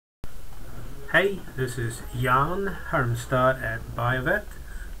Hey, this is Jan Hermstad at Buyavette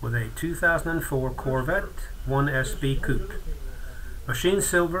with a 2004 Corvette 1SB Coupe. Machine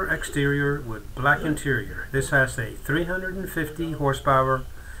silver exterior with black interior. This has a 350 horsepower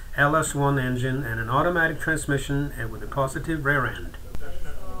LS1 engine and an automatic transmission and with a positive rear end.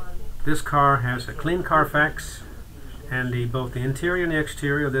 This car has a clean Carfax, and both the interior and the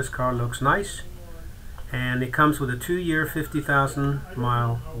exterior of this car looks nice. And it comes with a 2-year 50,000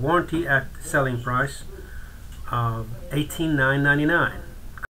 mile warranty at selling price of $18,999.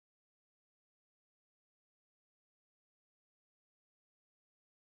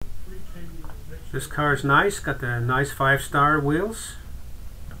 This car is nice, got the nice 5-star wheels,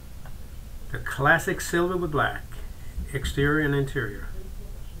 the classic silver with black, exterior and interior.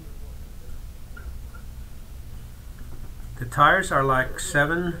 The tires are like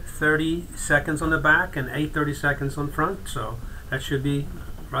 7/30 seconds on the back and 8/30 seconds on front, so that should be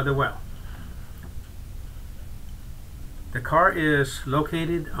rather well. The car is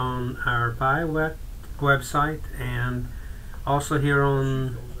located on our Buyavette website and also here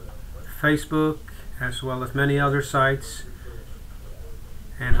on Facebook, as well as many other sites.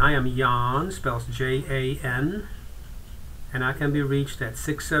 And I am Jan, spells J-A-N, and I can be reached at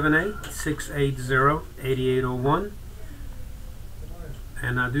 678-680-8801.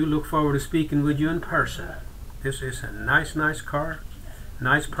 And I do look forward to speaking with you in person. This is a nice car,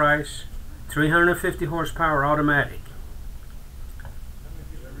 nice price, 350 horsepower automatic.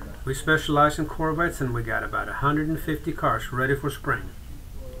 We specialize in Corvettes, and we got about 150 cars ready for spring.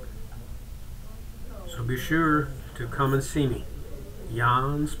 So be sure to come and see me.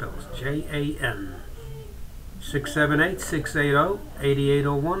 Jan, spells J-A-N,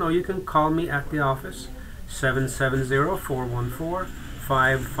 678-680-8801, or you can call me at the office,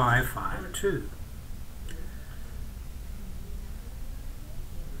 770-414-5552.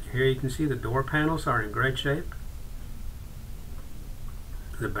 Here you can see the door panels are in great shape.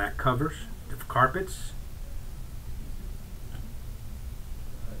 The back covers, the carpets.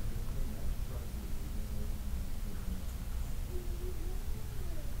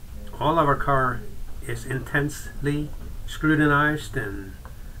 All of our car is intensely scrutinized and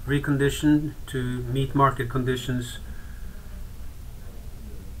reconditioned to meet market conditions.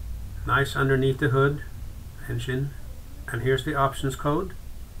 Nice underneath the hood engine, and here's the options code.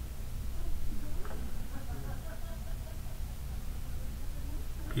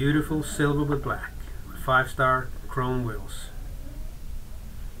 Beautiful silver with black, 5-star chrome wheels.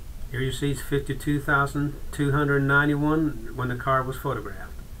 Here you see it's 52,291 when the car was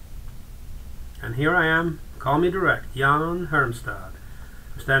photographed. And here I am, call me direct, Jan Hermstad.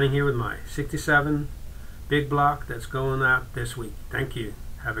 I'm standing here with my 67 big block that's going out this week. Thank you.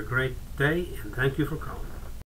 Have a great day, and thank you for calling.